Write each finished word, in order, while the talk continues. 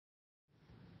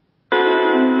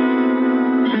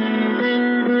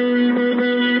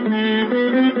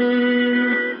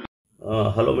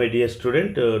Hello my dear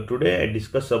student. Today I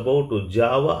discuss about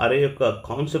Java array యొక్క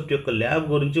concept యొక్క lab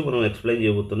గురించి మనం ఎక్స్ప్లెయిన్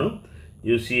చేయబోతున్నాం.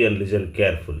 You see and listen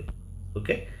carefully.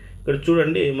 Okay, ఇక్కడ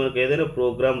చూడండి, మనకు ఏదైనా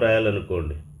ప్రోగ్రామ్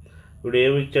రాయాలనుకోండి. ఇప్పుడు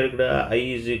ఏమి ఇచ్చాడు ఇక్కడ? ఐ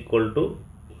ఈజ్ ఈక్వల్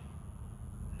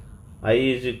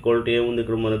టు ఏముంది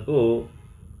ఇక్కడ మనకు?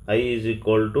 ఐ ఈజ్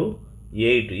ఈక్వల్ టు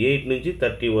 8 నుంచి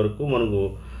 30 వరకు మనకు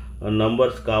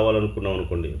నంబర్స్ కావాలనుకున్నాం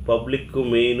అనుకోండి. పబ్లిక్,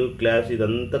 మెయిన్, క్లాస్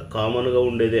ఇదంతా కామన్గా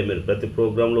ఉండేదే, మీరు ప్రతి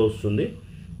ప్రోగ్రాంలో వస్తుంది.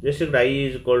 జస్ట్ ఇక్కడ ఐ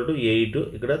ఈజ్ ఈక్వల్ టు 8,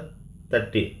 ఇక్కడ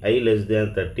 30, I less than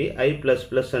 30, I plus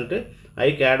plus అంటే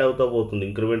ఐకి యాడ్ అవుతా పోతుంది,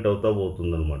 ఇంక్రిమెంట్ అవుతా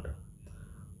పోతుంది అనమాట.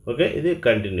 ఓకే, ఇది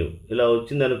కంటిన్యూ. ఇలా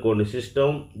వచ్చింది అనుకోండి,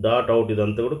 సిస్టమ్ డాట్ అవుట్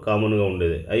ఇదంతా కూడా కామన్గా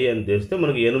ఉండేది. ఐ అని చేస్తే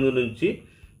మనకి 8 నుంచి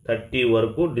 30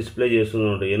 వరకు డిస్ప్లే చేస్తుంది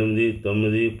అనమాట. 8,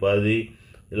 9, 10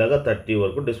 ఇలాగా 30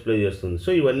 వరకు డిస్ప్లే చేస్తుంది. సో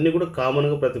ఇవన్నీ కూడా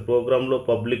కామన్గా ప్రతి ప్రోగ్రాంలో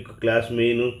public, class,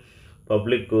 main,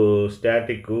 public,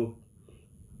 static,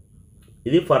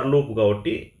 ఇది ఫర్ లూప్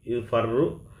కాబట్టి ఇది ఫర్,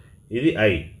 ఇది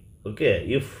I. Okay,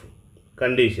 if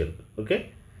condition. Okay,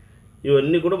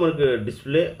 ఇవన్నీ కూడా మనకు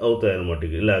డిస్ప్లే అవుతాయి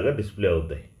అన్నమాట, ఇలాగా డిస్ప్లే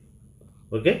అవుతాయి.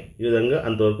 ఓకే, ఈ విధంగా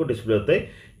అంతవరకు డిస్ప్లే అవుతాయి.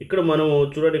 ఇక్కడ మనం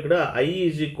చూడండి, ఇక్కడ ఐ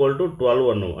ఈజ్ ఈక్వల్ టు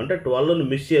 12 అన్నాం అంటే 12ని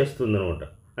మిస్ చేస్తుంది అనమాట.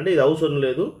 అంటే ఇది అవసరం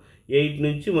లేదు, 8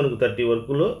 నుంచి మనకు 30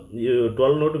 వరకులో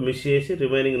 12 నోట్ మిస్ చేసి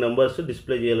రిమైనింగ్ నెంబర్స్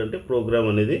డిస్ప్లే చేయాలంటే ప్రోగ్రామ్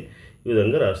అనేది ఈ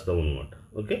విధంగా రాస్తాం అనమాట.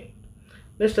 ఓకే,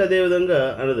 నెక్స్ట్ అదేవిధంగా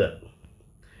అనదర్.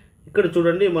 ఇక్కడ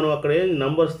చూడండి, మనం అక్కడ ఏం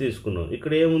నంబర్స్ తీసుకున్నాం,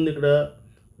 ఇక్కడ ఏముంది? ఇక్కడ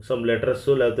సమ్ లెటర్స్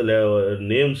లేకపోతే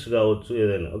నేమ్స్ కావచ్చు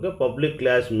ఏదైనా. Okay, public,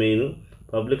 class, main,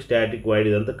 public, static, wide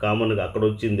ఇదంతా కామన్గా అక్కడ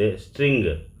వచ్చిందే.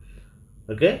 స్ట్రింగ్,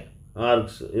 ఓకే,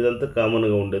 ఆర్గ్స్ ఇదంతా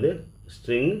కామన్గా ఉండేది.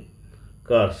 String,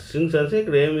 cars. స్ట్రింగ్స్ అంటే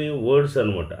ఇక్కడ ఏమి వర్డ్స్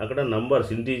అనమాట, అక్కడ నంబర్స్,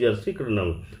 ఇంటీజర్స్, ఇక్కడ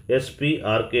ఎస్పి,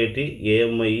 ఆర్కేటి,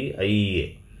 ఏఎంఐ, ఐఈఏ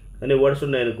అనే వర్డ్స్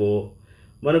ఉన్నాయనుకో,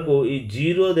 మనకు ఈ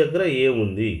 0 దగ్గర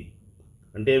ఏముంది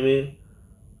అంటే ఏమి?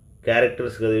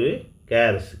 క్యారెక్టర్స్ కదా ఇవి,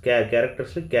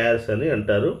 క్యారెక్టర్స్ని క్యార్స్ అని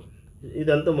అంటారు.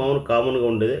 ఇదంతా మామూలు కామన్గా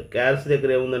ఉండేది. క్యార్స్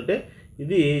దగ్గర ఏముందంటే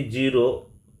ఇది 0,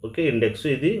 ఓకే, ఇండెక్స్,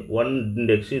 ఇది 1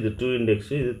 ఇండెక్స్, ఇది 2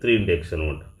 ఇండెక్స్, ఇది 3 ఇండెక్స్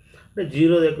అనమాట. అంటే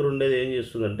 0 దగ్గర ఉండేది ఏం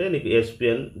చేస్తుందంటే నీకు ఎస్పి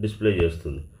అని డిస్ప్లే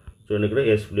చేస్తుంది. చూడండి, ఇక్కడ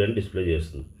ఎస్పి అని డిస్ప్లే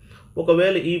చేస్తుంది.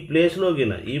 ఒకవేళ ఈ ప్లేస్లో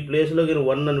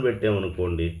 1 అని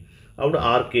పెట్టామనుకోండి, అప్పుడు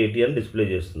ఆర్కేటి అని డిస్ప్లే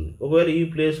చేస్తుంది. ఒకవేళ ఈ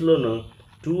ప్లేస్లోనూ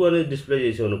 2 అనేది డిస్ప్లే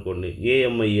చేసామనుకోండి,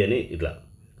 ఏఎంఐ అని ఇట్లా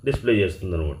డిస్ప్లే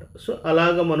చేస్తుంది అనమాట. సో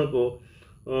అలాగా మనకు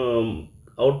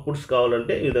అవుట్పుట్స్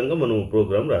కావాలంటే ఈ విధంగా మనం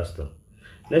ప్రోగ్రామ్ రాస్తాం.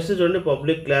 నెక్స్ట్ చూడండి,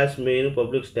 public, class, main,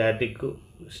 public, static,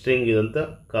 string ఇదంతా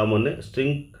కామన్నే.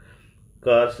 స్ట్రింగ్,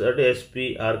 కార్స్ అంటే ఎస్పి,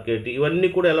 ఆర్కేటి ఇవన్నీ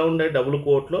కూడా ఎలా ఉన్నాయి? డబుల్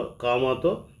కోట్లో,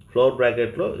 కామాతో, ఫ్లవర్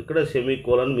బ్రాకెట్లో, ఇక్కడ సెమీ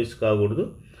కోలన్ మిస్ కాకూడదు.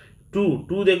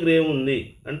 2 దగ్గర ఏముంది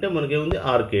అంటే మనకేముంది?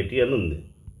 ఆర్కేటి అని ఉంది.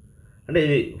 అంటే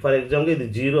ఇది ఫర్ ఎగ్జాంపుల్ ఇది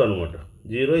 0 అనమాట.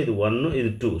 0, ఇది 1,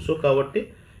 ఇది 2. సో కాబట్టి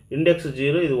ఇండెక్స్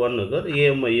 0, ఇది 1 కదా,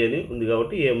 ఏఎంఐ అని ఉంది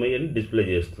కాబట్టి ఏఎంఐ అని డిస్ప్లే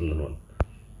చేస్తుంది అనమాట.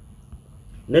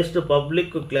 నెక్స్ట్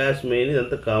పబ్లిక్, క్లాస్, మెయిన్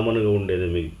ఇదంతా కామన్గా ఉండేది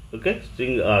మీకు. ఓకే,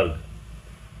 స్ట్రింగ్, ఆర్గ్,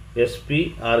 ఎస్పి,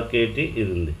 ఆర్కేటి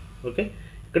ఇది ఉంది. ఓకే,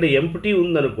 ఇక్కడ ఎంప్టీ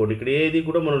ఉందనుకోండి, ఇక్కడ ఏది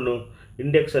కూడా మనం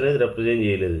ఇండెక్స్ అనేది రిప్రజెంట్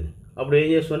చేయలేదు. అప్పుడు ఏం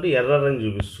చేస్తుందంటే ఎర్రర్ అని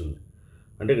చూపిస్తుంది,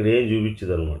 అంటే ఇక్కడ ఏం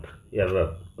చూపించదు అనమాట,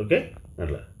 ఎర్రర్. ఓకే,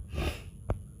 అట్లా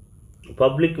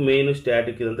పబ్లిక్, మెయిన్,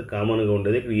 స్టాటిక్ ఇదంతా కామన్గా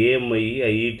ఉండేది. ఇక్కడ AMI,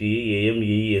 IET,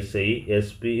 AME, SI,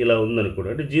 SP ఇలా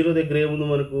ఉందనుకోండి. అంటే 0 దగ్గర ఏముంది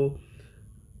మనకు?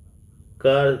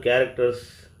 క్యారెక్టర్స్.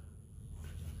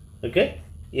 ఓకే,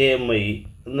 ఏఎంఐ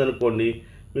ఉందనుకోండి,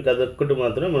 మీకు అదొక్కటి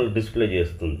మాత్రమే మనకు డిస్ప్లే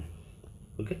చేస్తుంది.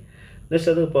 ఓకే, నెక్స్ట్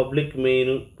అది public,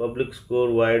 main, public,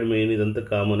 score, wide, main ఇదంతా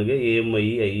కామన్గా ఏఎంఐ,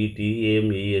 ఐఈటి,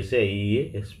 ఏఎంఈఎస్ఏ, ఐఈఏ,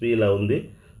 ఎస్పి ఇలా ఉంది.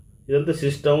 ఇదంతా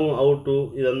సిస్టమ్, అవుట్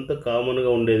ఇదంతా కామన్గా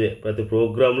ఉండేదే, ప్రతి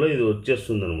ప్రోగ్రాంలో ఇది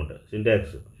వచ్చేస్తుంది అనమాట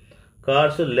సింటాక్స్.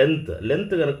 కార్స్,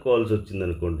 లెంత్ కనుక్కోవాల్సి వచ్చింది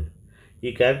అనుకోండి,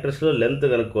 ఈ క్యారెక్టర్స్లో లెంత్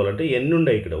కనుక్కోవాలంటే ఎన్ని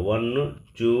ఉన్నాయి ఇక్కడ? 1,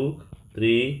 2,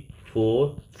 3, 4,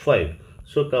 5.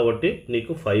 సో కాబట్టి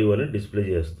నీకు 5 అని డిస్ప్లే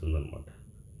చేస్తుంది అనమాట.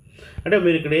 అంటే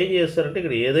మీరు ఇక్కడ ఏం చేస్తారంటే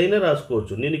ఇక్కడ ఏదైనా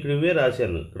రాసుకోవచ్చు. నేను ఇక్కడ ఇవే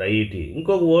రాశాను, ఇక్కడ ఐఈటి,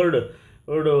 ఇంకొక వర్డ్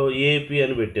ఏపీ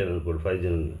అని పెట్టాను అనుకోండి,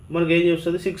 5 మనకి ఏం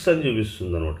చేస్తుంది? 6 అని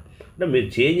చూపిస్తుంది అనమాట. అంటే మీరు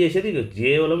చేంజ్ చేసేది ఇక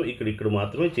కేవలం ఇక్కడ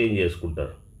మాత్రమే చేంజ్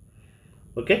చేసుకుంటారు.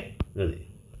 ఓకే, అది.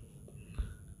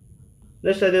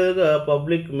 నెక్స్ట్ అదేవిధంగా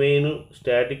public, main,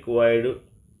 static, wide,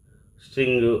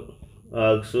 string,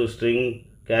 args, string,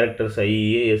 characters,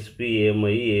 IEA, SP,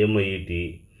 AMI, ఏఎంఐఈటి.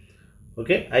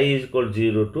 Okay, I is equal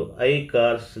 0 to I,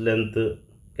 cars length,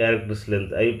 characters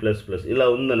length, I plus plus ఇలా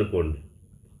ఉందనుకోండి,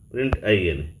 ప్రింట్ ఐ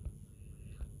అని.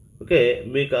 ఓకే,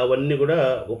 మీకు అవన్నీ కూడా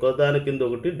ఒకదాని కింద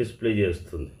ఒకటి డిస్ప్లే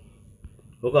చేస్తుంది,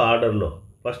 ఒక ఆర్డర్లో.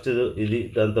 ఫస్ట్ ఇది,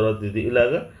 దాని తర్వాత ఇది,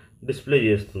 ఇలాగా డిస్ప్లే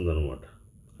చేస్తుంది అనమాట.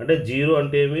 అంటే 0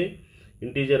 అంటే ఏమి?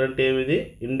 ఇంటీజర్ అంటే ఏమిది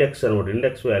ఇండెక్స్ అనమాట,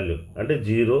 ఇండెక్స్ వాల్యూ అంటే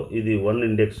 0, ఇది 1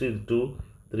 ఇండెక్స్, ఇది 2,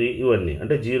 3 ఇవన్నీ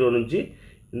అంటే 0 నుంచి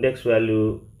ఇండెక్స్ వాల్యూ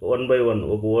 1 by 1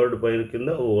 ఒక వర్డ్ పైన కింద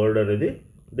ఒక వర్డ్ అనేది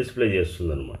డిస్ప్లే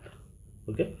చేస్తుంది అనమాట.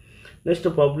 Okay, next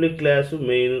public class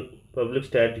main, public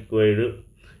static wide.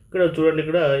 ఇక్కడ చూడండి,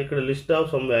 ఇక్కడ లిస్ట్ ఆఫ్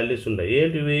సమ్ వాల్యూస్ ఉంటాయి.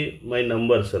 ఏంటివి? మై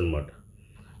నంబర్స్ అనమాట.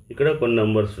 ఇక్కడ కొన్ని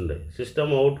నంబర్స్ ఉంటాయి.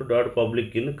 System out dot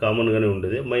public in కామన్గానే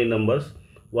ఉండేది. మై నంబర్స్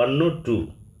 1, 2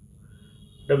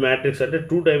 అంటే మ్యాట్రిక్స్ అంటే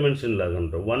 2 డైమెన్షన్ లాగా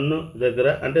అంటారు. 1 దగ్గర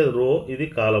అంటే రో, ఇది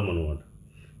కాలం అనమాట.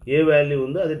 ఏ వాల్యూ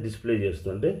ఉందో అది డిస్ప్లే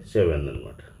చేస్తుంది అంటే 7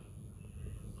 అనమాట.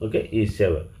 ఓకే, ఈ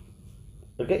 7.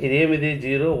 ఓకే, ఇది ఏమిది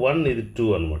 0, 1, ఇది 2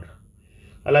 అనమాట.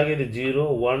 అలాగే ఇది 0,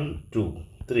 1, 2,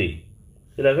 3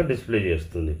 ఇలాగ డిస్ప్లే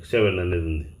చేస్తుంది. 7 అనేది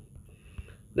ఉంది.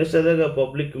 నెక్స్ట్ అదేగా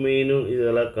పబ్లిక్ మెయిన్, ఇది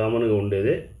అలా కామన్గా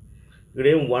ఉండేది. ఇక్కడ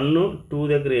ఏం 1, 2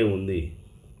 దగ్గర ఏముంది?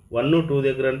 1, 2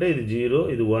 దగ్గర అంటే ఇది 0,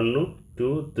 ఇది 1, 2,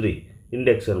 3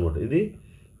 ఇండెక్స్ అనమాట. ఇది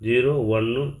 0,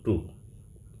 1, 2.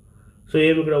 సో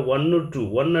ఏమి ఇక్కడ 1, 2,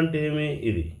 1 అంటే ఏమి?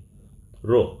 ఇది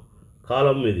రో,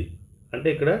 కాలం ఇది అంటే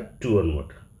ఇక్కడ 2 అనమాట.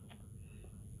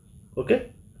 ఓకే,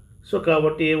 సో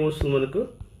కాబట్టి ఏమొస్తుంది మనకు?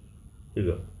 ఇక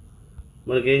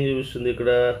మనకేం చూపిస్తుంది ఇక్కడ?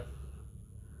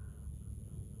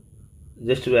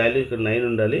 జస్ట్ వాల్యూ ఇక్కడ 9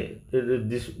 ఉండాలి,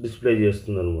 డిస్ప్లే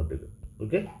చేస్తుంది అనమాట.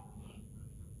 Okay,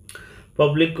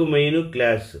 public main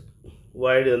class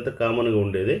wide అంతా కామన్గా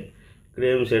ఉండేది. ఇక్కడ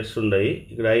ఏం సెట్స్ ఉన్నాయి?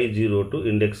 ఇక్కడ I02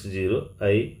 ఇండెక్స్ 0,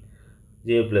 I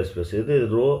J++, అయితే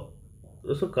రో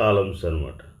కాలమ్స్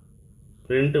అనమాట.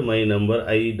 Print my number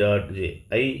I.J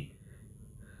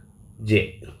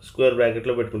square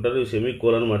బ్రాకెట్లో పెట్టుకుంటారు. సెమీ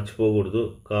కోలన్ మర్చిపోకూడదు,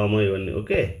 కామా ఇవన్నీ.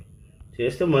 ఓకే,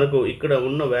 చేస్తే మనకు ఇక్కడ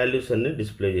ఉన్న వాల్యూస్ అన్నీ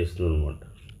డిస్ప్లే చేస్తుంది అనమాట.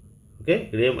 ఓకే,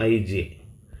 ఇక్కడ ఏం IJ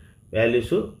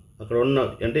వాల్యూస్ అక్కడ ఉన్న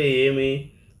అంటే ఏమి?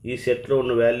 ఈ సెట్లో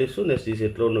ఉన్న వాల్యూస్, నెక్స్ట్ ఈ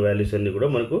సెట్లో ఉన్న వాల్యూస్ అన్నీ కూడా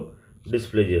మనకు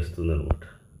డిస్ప్లే చేస్తుంది అనమాట.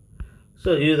 సో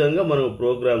ఈ విధంగా మనం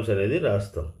ప్రోగ్రామ్స్ అనేది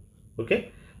రాస్తాం. Okay,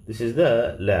 this is the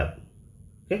lab.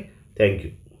 Okay, thank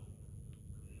you.